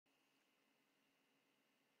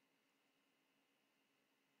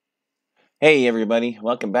Hey everybody,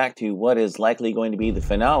 welcome back to what is likely going to be the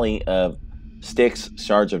finale of Styx,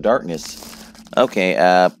 Shards of Darkness. Okay,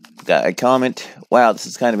 got a comment. Wow, this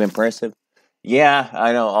is kind of impressive. Yeah,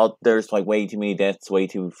 I know, there's like way too many deaths way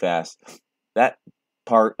too fast. That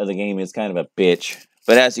part of the game is kind of a bitch.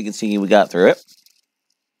 But as you can see, we got through it.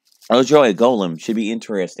 Oh joy, a golem. Should be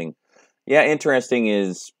interesting. Yeah, interesting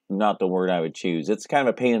is not the word I would choose. It's kind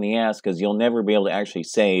of a pain in the ass because you'll never be able to actually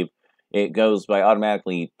save. It goes by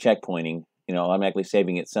automatically checkpointing, automatically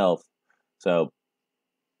saving itself. So,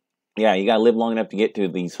 yeah, you gotta live long enough to get to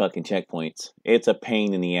these fucking checkpoints. It's a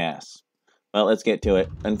pain in the ass. Well, let's get to it.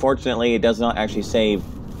 Unfortunately, it does not actually save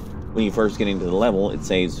when you first get into the level. It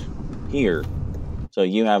saves here. So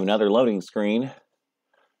you have another loading screen.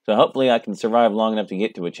 So hopefully I can survive long enough to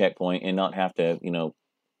get to a checkpoint and not have to,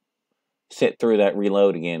 sit through that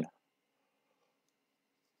reload again.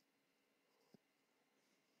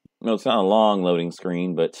 No, it's not a long loading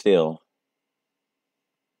screen, but still.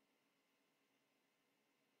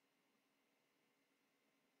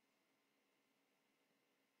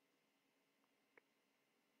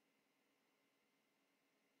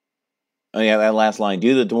 Oh yeah, that last line.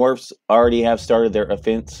 Do the dwarfs already have started their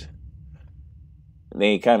offense?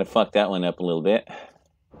 They kind of fucked that one up a little bit.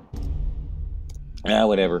 Ah,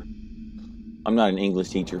 whatever. I'm not an English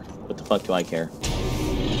teacher. What the fuck do I care?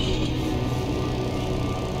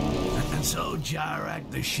 And so Jarak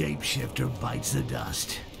the shapeshifter bites the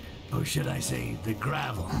dust. Or should I say, the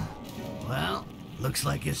gravel. Well, looks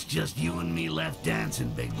like it's just you and me left dancing,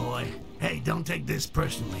 big boy. Hey, don't take this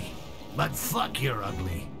personally. But fuck, you're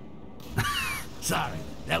ugly. Sorry,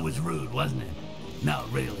 that was rude, wasn't it? No,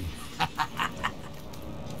 really.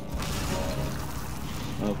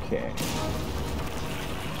 Okay.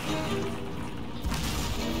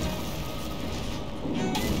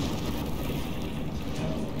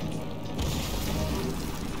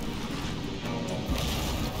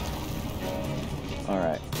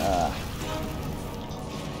 Alright,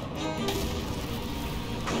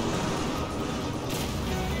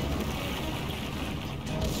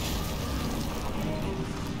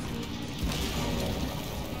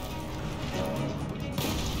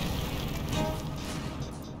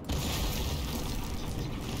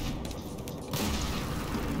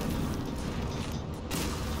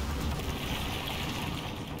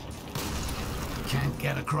 Can't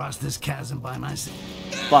get across this chasm by myself.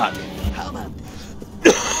 fuck. How about this?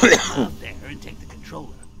 Come out there and take the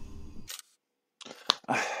controller.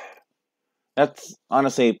 That's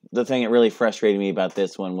honestly the thing that really frustrated me about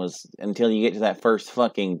this one was until you get to that first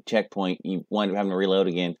fucking checkpoint, you wind up having to reload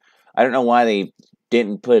again. I don't know why they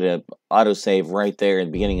didn't put a autosave right there at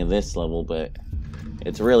the beginning of this level, but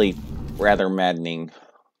it's really rather maddening.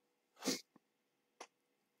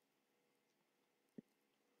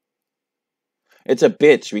 It's a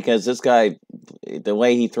bitch because this guy, the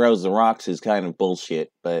way he throws the rocks is kind of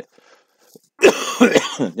bullshit, but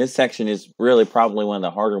this section is really probably one of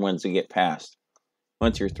the harder ones to get past.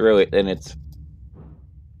 Once you're through it, then it's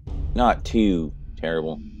not too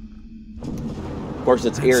terrible. Of course,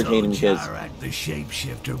 it's irritating because the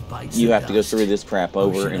shapeshifter bites you the have to go dust. through this crap Or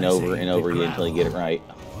over should and I over say, and the over again until you get it gravel. right.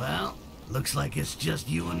 Well, looks like it's just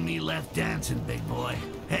you and me left dancing, big boy.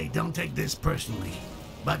 Hey, don't take this personally.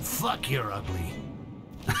 But fuck, you're ugly.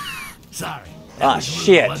 Sorry. that Ah, was rude,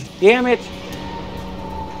 shit. wasn't it? Damn it.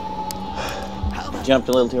 How about Jumped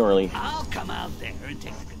a little too early. I'll come out there and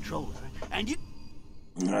take the controller, and you...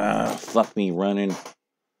 Ah, fuck me running.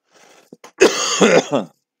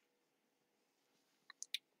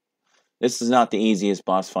 This is not the easiest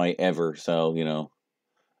boss fight ever, so,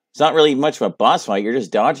 it's not really much of a boss fight. You're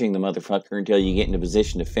just dodging the motherfucker until you get into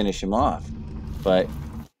position to finish him off. But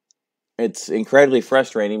it's incredibly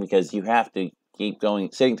frustrating because you have to keep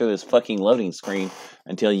going, sitting through this fucking loading screen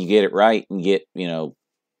until you get it right and get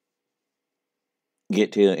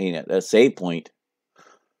to a save point.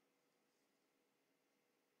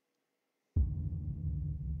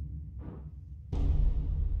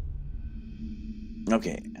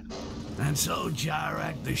 Okay. And so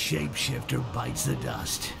Jarak the shapeshifter bites the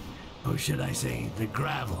dust. Or should I say, the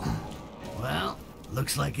gravel. Well,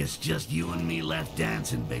 looks like it's just you and me left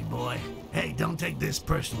dancing, big boy. Hey, don't take this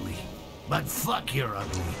personally. But fuck, you're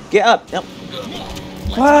ugly. Get up. Yep.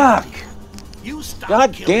 Fuck. You stop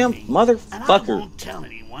Goddamn killing me, motherfucker. and I won't tell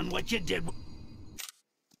anyone what you did.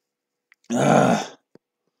 Ugh.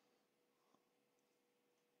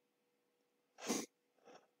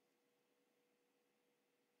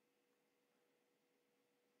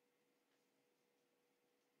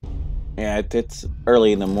 Yeah, it's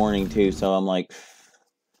early in the morning too, so I'm like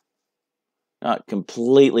not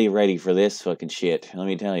completely ready for this fucking shit, let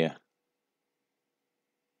me tell you.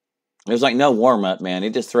 There's like no warm-up, man.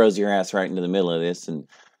 It just throws your ass right into the middle of this, and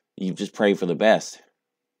you just pray for the best.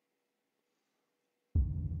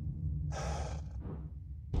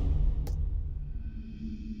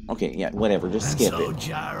 Okay, yeah, whatever. Just skip so it.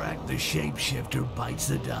 Jarak the shapeshifter bites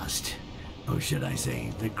the dust. Or should I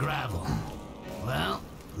say, the gravel. Well,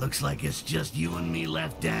 looks like it's just you and me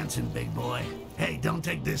left dancing, big boy. Hey, don't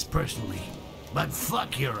take this personally, but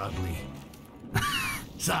fuck you're ugly.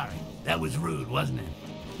 Sorry, that was rude, wasn't it?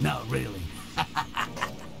 No, really.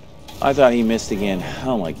 I thought he missed again.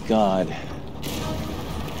 Oh my god.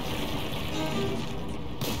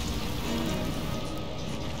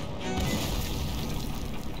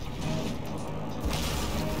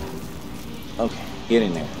 Okay, get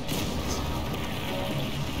in there.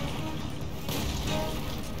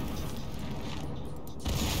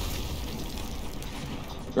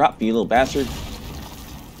 Drop, you little bastard.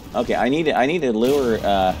 Okay, I need to lure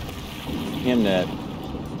him to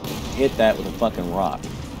hit that with a fucking rock.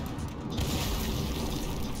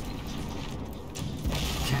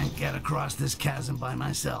 Can't get across this chasm by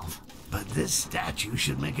myself, but this statue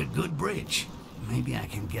should make a good bridge. Maybe I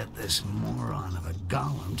can get this moron of a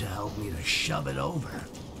golem to help me to shove it over.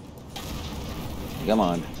 Come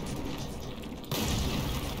on.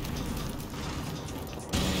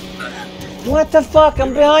 What the fuck?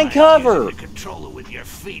 I'm behind cover! The controller with your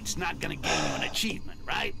feet's not gonna give you an achievement,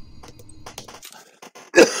 right?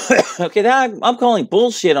 Okay, I'm calling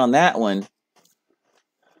bullshit on that one.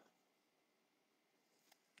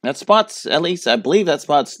 That spot's at least, I believe that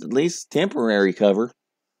spot's at least temporary cover.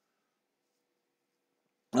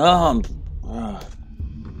 I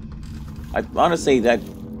honestly, that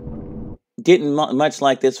didn't much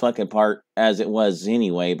like this fucking part as it was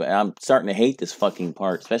anyway, but I'm starting to hate this fucking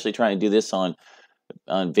part, especially trying to do this on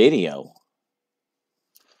video.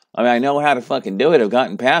 I mean, I know how to fucking do it, I've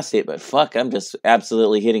gotten past it, but fuck, I'm just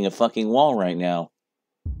absolutely hitting a fucking wall right now.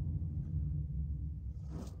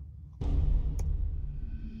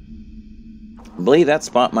 I believe that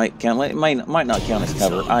spot might count. It might not count as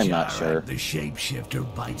cover. I'm not sure. The shapeshifter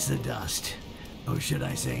bites the dust. Or should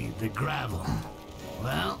I say, the gravel.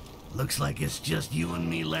 Well, looks like it's just you and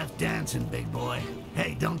me left dancing, big boy.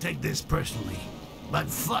 Hey, don't take this personally, but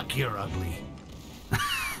fuck you're ugly.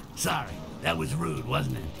 Sorry, that was rude,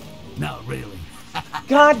 wasn't it? No, really.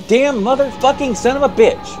 Goddamn motherfucking son of a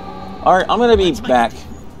bitch. Alright, I'm gonna be back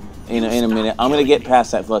in a minute. I'm gonna get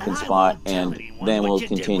past that fucking spot, and then we'll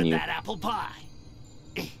continue.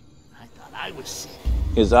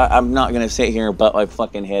 Because I'm not gonna sit here and butt my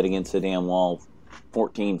fucking head against the damn wall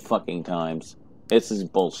 14 fucking times. This is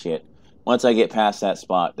bullshit. Once I get past that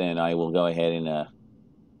spot, then I will go ahead and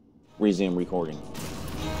resume recording.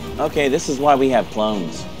 Okay, this is why we have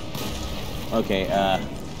clones. Okay,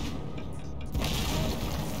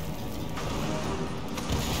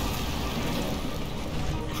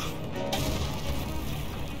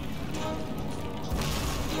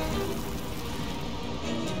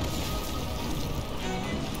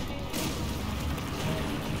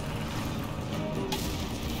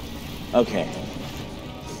 okay.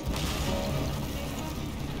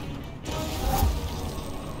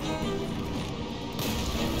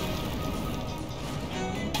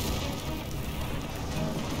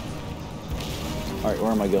 Alright,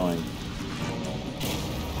 where am I going?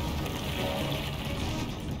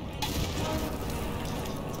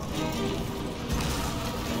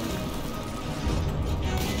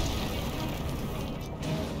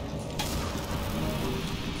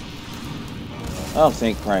 Oh,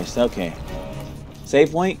 thank Christ. Okay.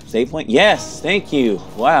 Save point? Save point? Yes! Thank you!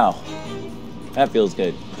 Wow. That feels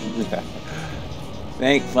good.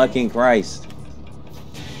 Thank fucking Christ.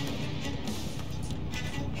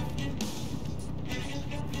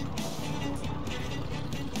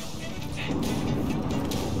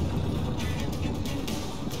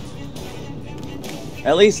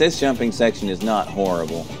 At least this jumping section is not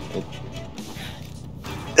horrible.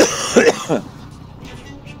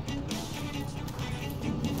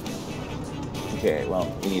 Okay,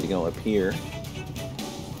 well, we need to go up here.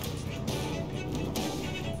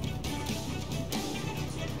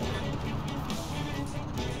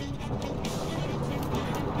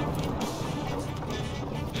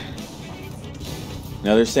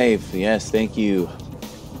 Another save. Yes, thank you.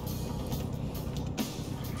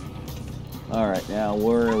 Alright, now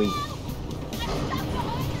where are we?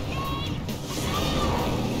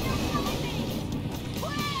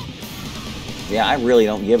 Yeah, I really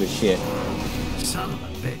don't give a shit. Son of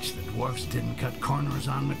a bitch, the dwarfs didn't cut corners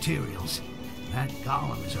on materials. That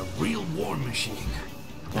golem is a real war machine.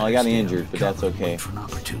 Well, I got injured, but that's okay. Wait for an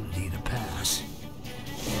opportunity to pass.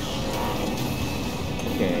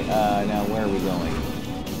 Okay, now where are we going?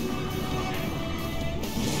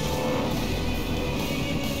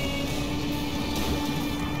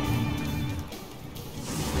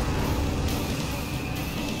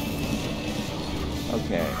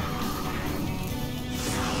 Okay.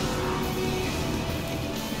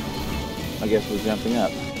 I guess we're jumping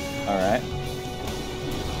up. Alright.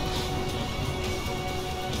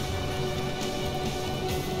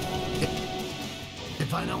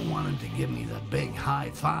 If I don't want him to give me the big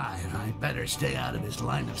high five, I better stay out of his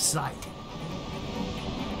line of sight.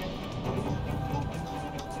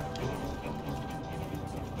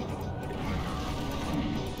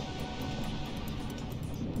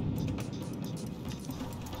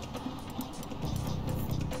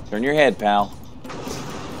 Turn your head, pal.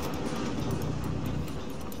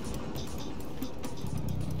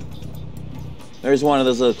 There's one of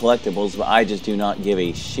those little collectibles, but I just do not give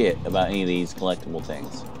a shit about any of these collectible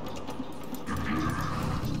things.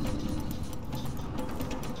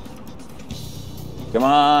 Come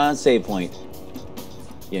on, save point.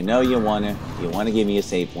 You know you wanna give me a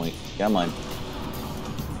save point. Come on.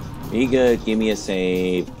 Be good, give me a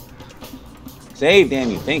save. Save,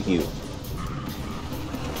 damn you, thank you.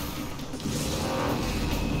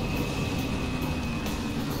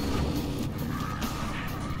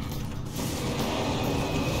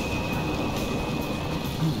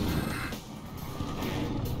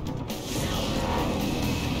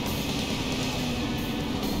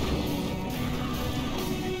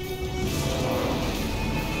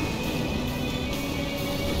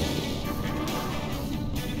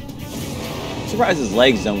 Surprised his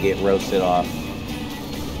legs don't get roasted off.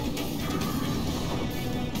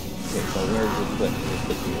 Okay, so where's the foot? It's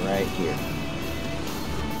supposed to be right here.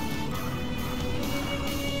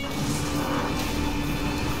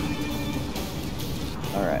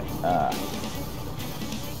 Alright,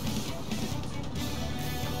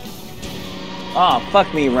 oh,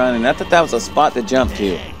 fuck me running. I thought that was a spot to jump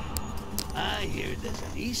to. I hear there's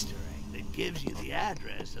an Easter egg that gives you the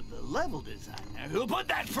address of the level designer who put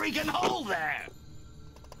that freaking hole there.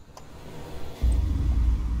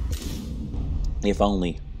 If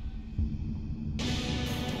only.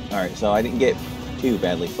 Alright, so I didn't get too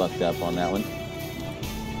badly fucked up on that one.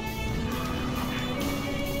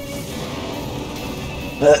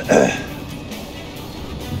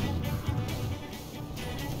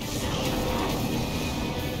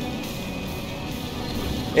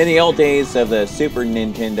 In the old days of the Super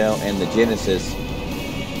Nintendo and the Genesis,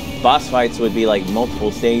 boss fights would be like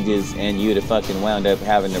multiple stages and you'd have fucking wound up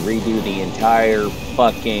having to redo the entire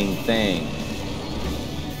fucking thing.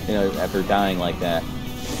 You know, after dying like that.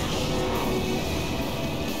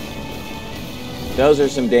 Those are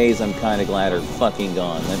some days I'm kind of glad are fucking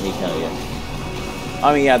gone, let me tell you.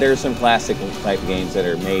 I mean, yeah, there are some classic type games that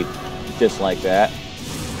are made just like that.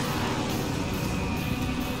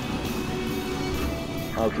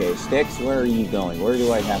 Okay, Styx, where are you going? Where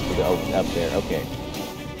do I have to go? Oh, up there, okay.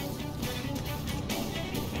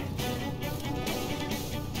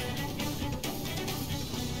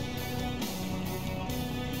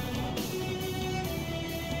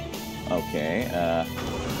 Okay,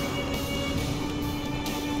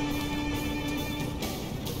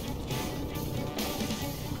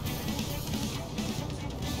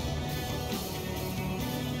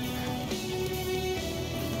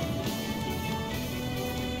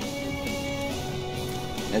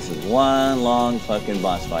 this is one long fucking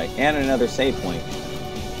boss fight. And another save point.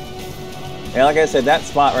 Yeah, like I said, that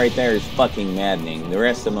spot right there is fucking maddening. The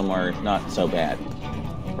rest of them are not so bad.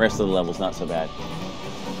 The rest of the level's not so bad.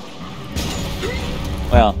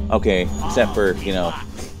 Well, okay, except for, you know,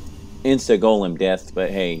 insta-golem death, but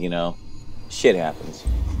hey, you know, shit happens.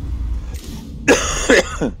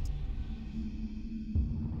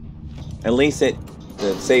 At least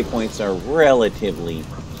the save points are relatively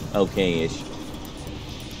okay-ish.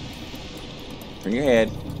 Turn your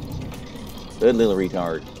head. Good little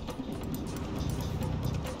retard.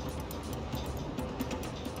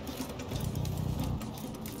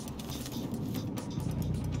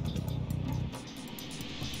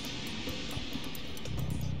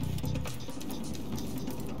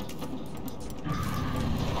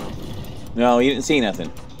 No, you didn't see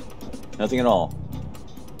nothing. Nothing at all.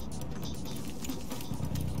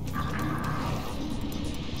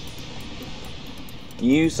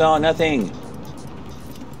 You saw nothing.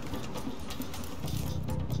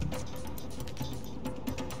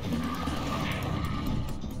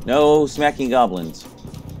 No smacking goblins.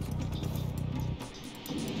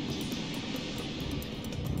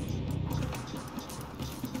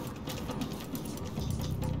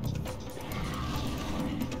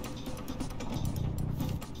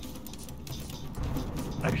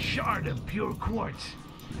 A shard of pure quartz.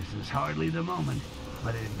 This is hardly the moment,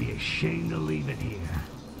 but it'd be a shame to leave it here.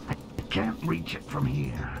 I can't reach it from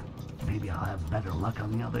here. Maybe I'll have better luck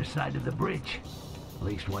on the other side of the bridge. At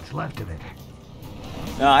least what's left of it.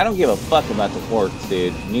 No, I don't give a fuck about the quartz,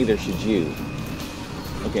 dude. Neither should you.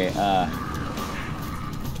 Okay,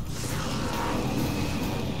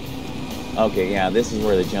 okay, yeah, this is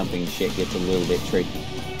where the jumping shit gets a little bit tricky.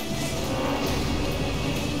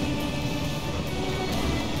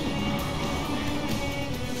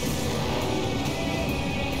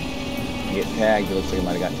 Get tagged. It looks like I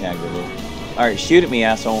might have got tagged a little. Alright, shoot at me,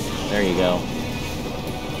 asshole. There you go.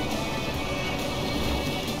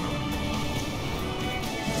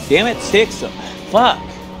 Damn it, Styx. Fuck.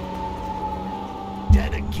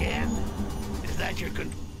 Dead again? Is that your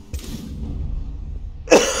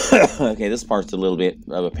Okay, this part's a little bit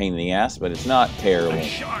of a pain in the ass, but it's not terrible. A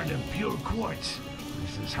shard of pure quartz.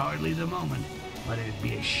 This is hardly the moment, but it'd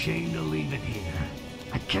be a shame to leave it here.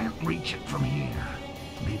 I can't reach it from here.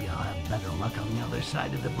 Maybe I'll have better luck on the other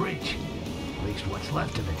side of the bridge. At least what's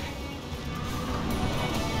left of it.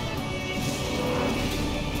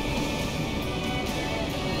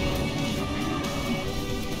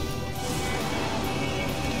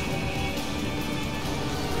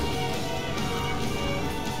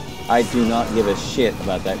 I do not give a shit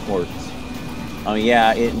about that quartz. I mean,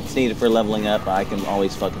 yeah, it's needed for leveling up. I can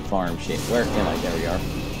always fucking farm shit. Where am I? There we are.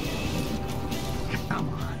 Come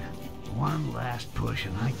on. One last push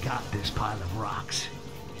and I got this pile of rocks.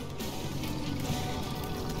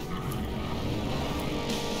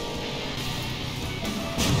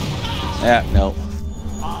 Ah, no.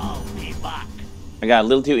 I'll be back. I got a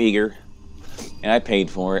little too eager, and I paid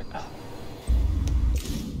for it.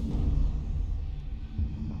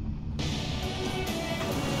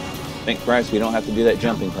 Thank Christ we don't have to do that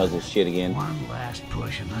jumping puzzle shit again. One last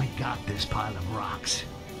push and I got this pile of rocks.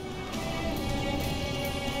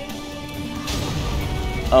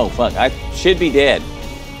 Oh, fuck. I should be dead.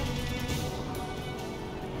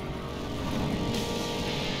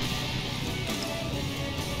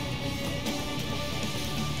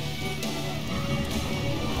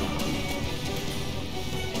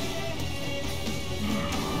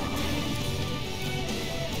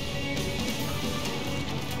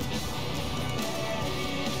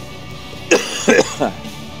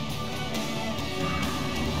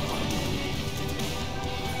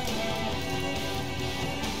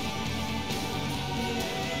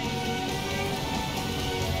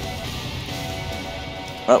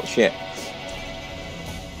 Oh, shit.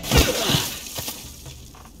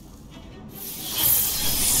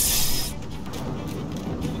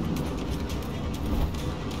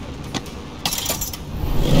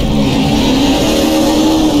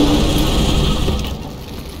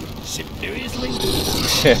 Seriously?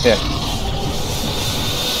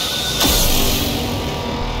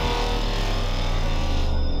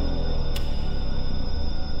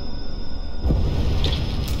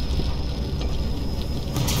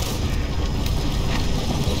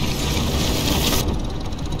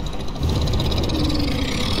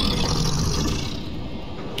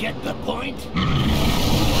 Get the point?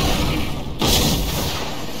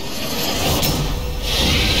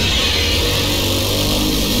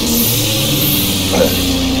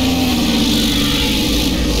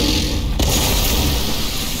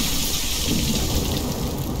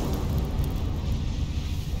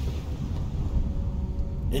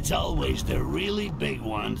 It's always the really big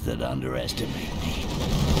ones that underestimate me.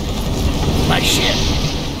 My ship!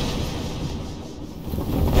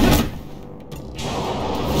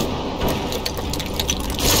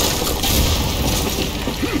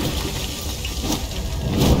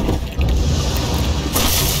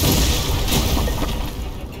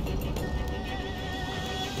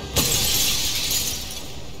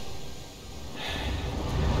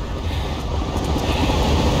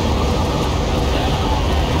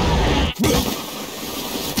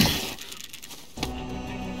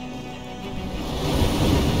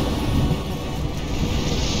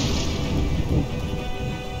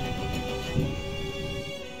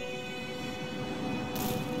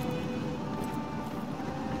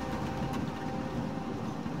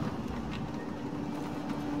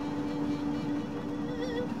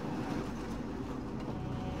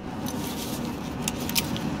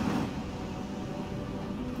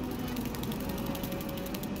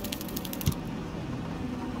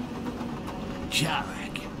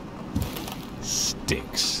 Jarek.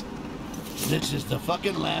 Styx. This is the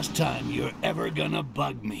fucking last time you're ever gonna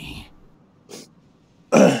bug me.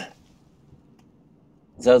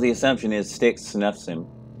 So the assumption is Styx snuffs him.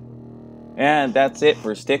 And that's it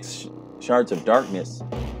for Styx Shards of Darkness.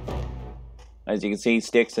 As you can see,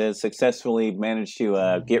 Styx has successfully managed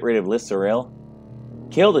to get rid of Lisserel.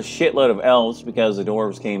 Killed a shitload of elves because the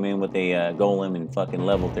dwarves came in with a golem and fucking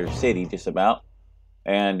leveled their city just about.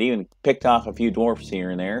 And even picked off a few dwarfs here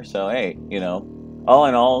and there. So, hey, you know, All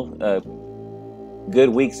in all, good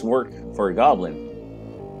week's work for a goblin.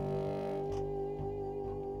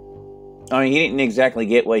 I mean, he didn't exactly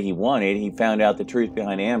get what he wanted. He found out the truth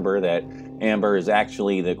behind Amber, that Amber is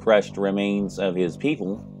actually the crushed remains of his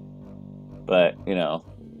people. But, you know,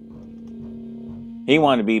 he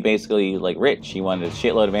wanted to be basically like rich. He wanted a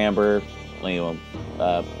shitload of Amber, you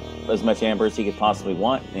know, as much Amber as he could possibly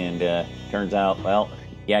want. And turns out, well,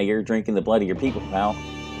 yeah, you're drinking the blood of your people, pal.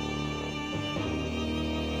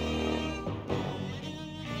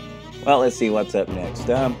 Well, let's see what's up next.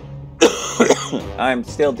 I'm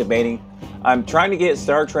still debating. I'm trying to get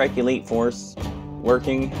Star Trek Elite Force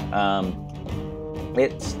working.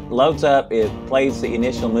 It loads up, it plays the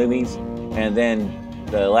initial movies, and then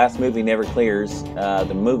the last movie never clears.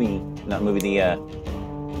 The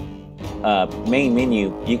main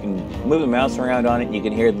menu, you can move the mouse around on it, you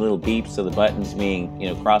can hear the little beeps of the buttons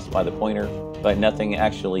being, crossed by the pointer, but nothing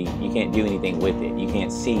actually, you can't do anything with it. You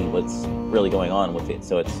can't see what's really going on with it,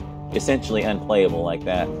 so it's essentially unplayable like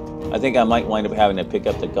that. I think I might wind up having to pick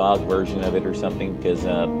up the GOG version of it or something, because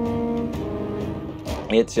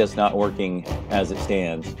it's just not working as it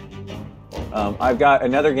stands. I've got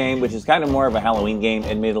another game which is kind of more of a Halloween game,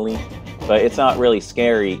 admittedly, but it's not really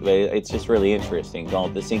scary, but it's just really interesting,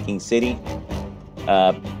 called The Sinking City.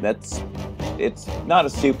 It's not a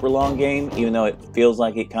super long game, even though it feels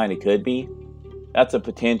like it kind of could be. That's a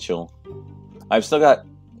potential. I've still got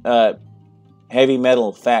Heavy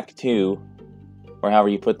Metal Fact 2, or however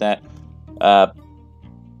you put that.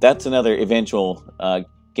 That's another eventual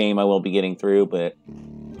game I will be getting through, but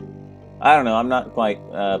I don't know. I'm not quite.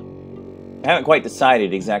 I haven't quite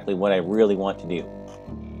decided exactly what I really want to do.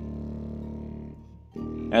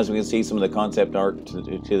 As we can see, some of the concept art to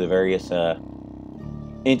the various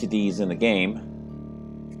entities in the game.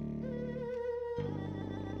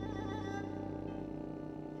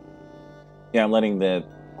 Yeah, I'm letting the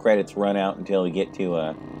credits run out until we get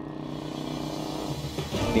to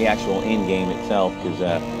the actual end game itself, because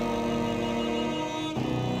I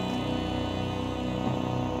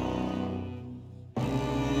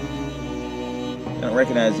don't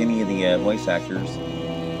recognize any of the voice actors.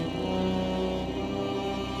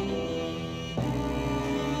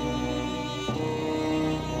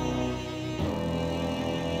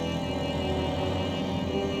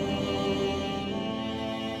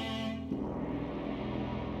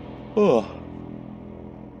 Oh.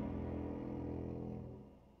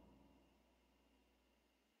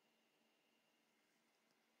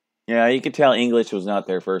 Yeah, you could tell English was not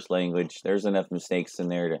their first language. There's enough mistakes in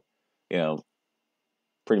there to,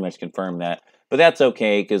 pretty much confirm that. But that's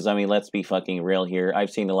okay, because, I mean, let's be fucking real here. I've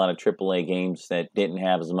seen a lot of AAA games that didn't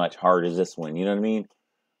have as much heart as this one. You know what I mean?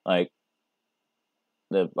 Like,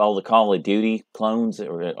 all the Call of Duty clones,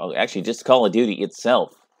 or actually just Call of Duty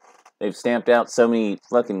itself. They've stamped out so many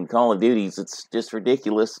fucking Call of Duties, it's just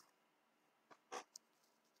ridiculous.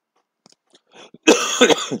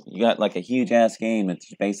 You got like a huge ass game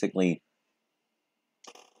that's basically,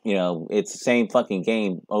 it's the same fucking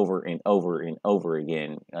game over and over and over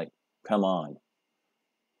again. Like, come on.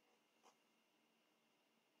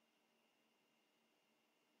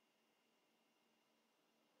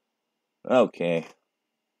 Okay.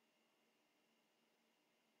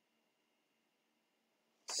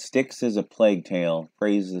 Styx is a plague tale.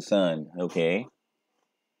 Praise the sun. Okay.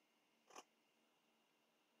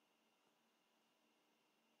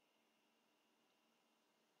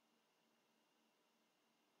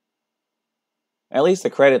 At least the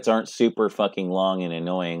credits aren't super fucking long and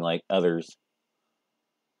annoying like others.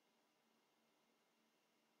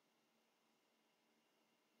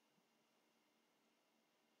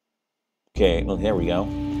 Okay, well, there we go.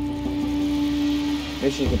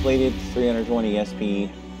 Mission completed, 320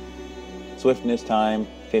 SP. Swiftness time,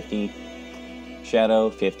 50. Shadow,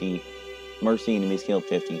 50. Mercy, enemies killed,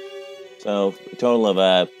 50. So, a total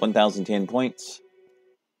of 1,010 points.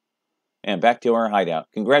 And back to our hideout.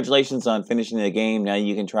 Congratulations on finishing the game. Now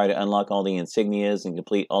you can try to unlock all the insignias and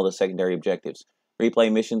complete all the secondary objectives.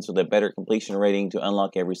 Replay missions with a better completion rating to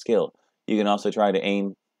unlock every skill. You can also try to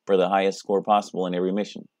aim for the highest score possible in every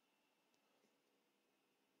mission.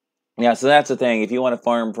 Yeah, so that's the thing. If you want to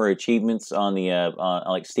farm for achievements on the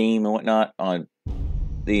like Steam and whatnot, on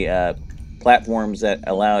the platforms that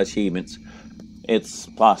allow achievements, it's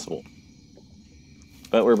possible.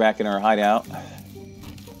 But we're back in our hideout.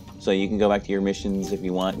 So you can go back to your missions if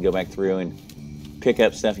you want, and go back through and pick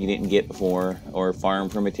up stuff you didn't get before, or farm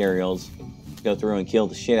for materials, go through and kill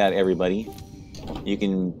the shit out of everybody. You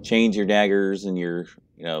can change your daggers and your,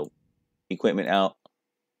 equipment out.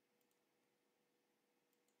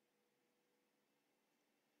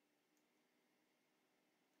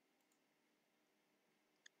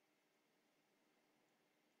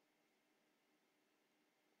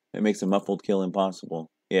 It makes a muffled kill impossible.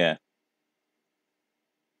 Yeah.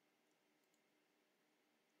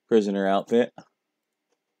 Prisoner outfit.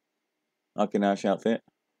 Akinash outfit.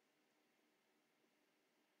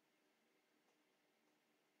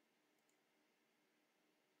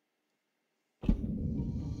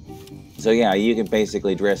 So yeah, you can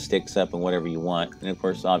basically dress Styx up in whatever you want. And of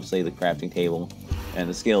course, obviously the crafting table and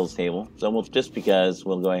the skills table. So we'll, just because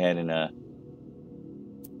we'll go ahead and oh,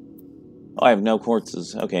 I have no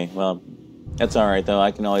quartzes. Okay, well, that's alright though.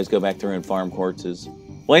 I can always go back through and farm quartzes.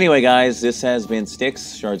 Well, anyway, guys, this has been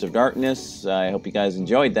Styx, Shards of Darkness. I hope you guys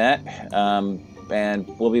enjoyed that. And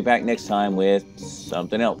we'll be back next time with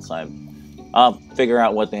something else. I'll figure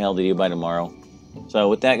out what the hell to do by tomorrow. So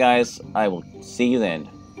with that, guys, I will see you then.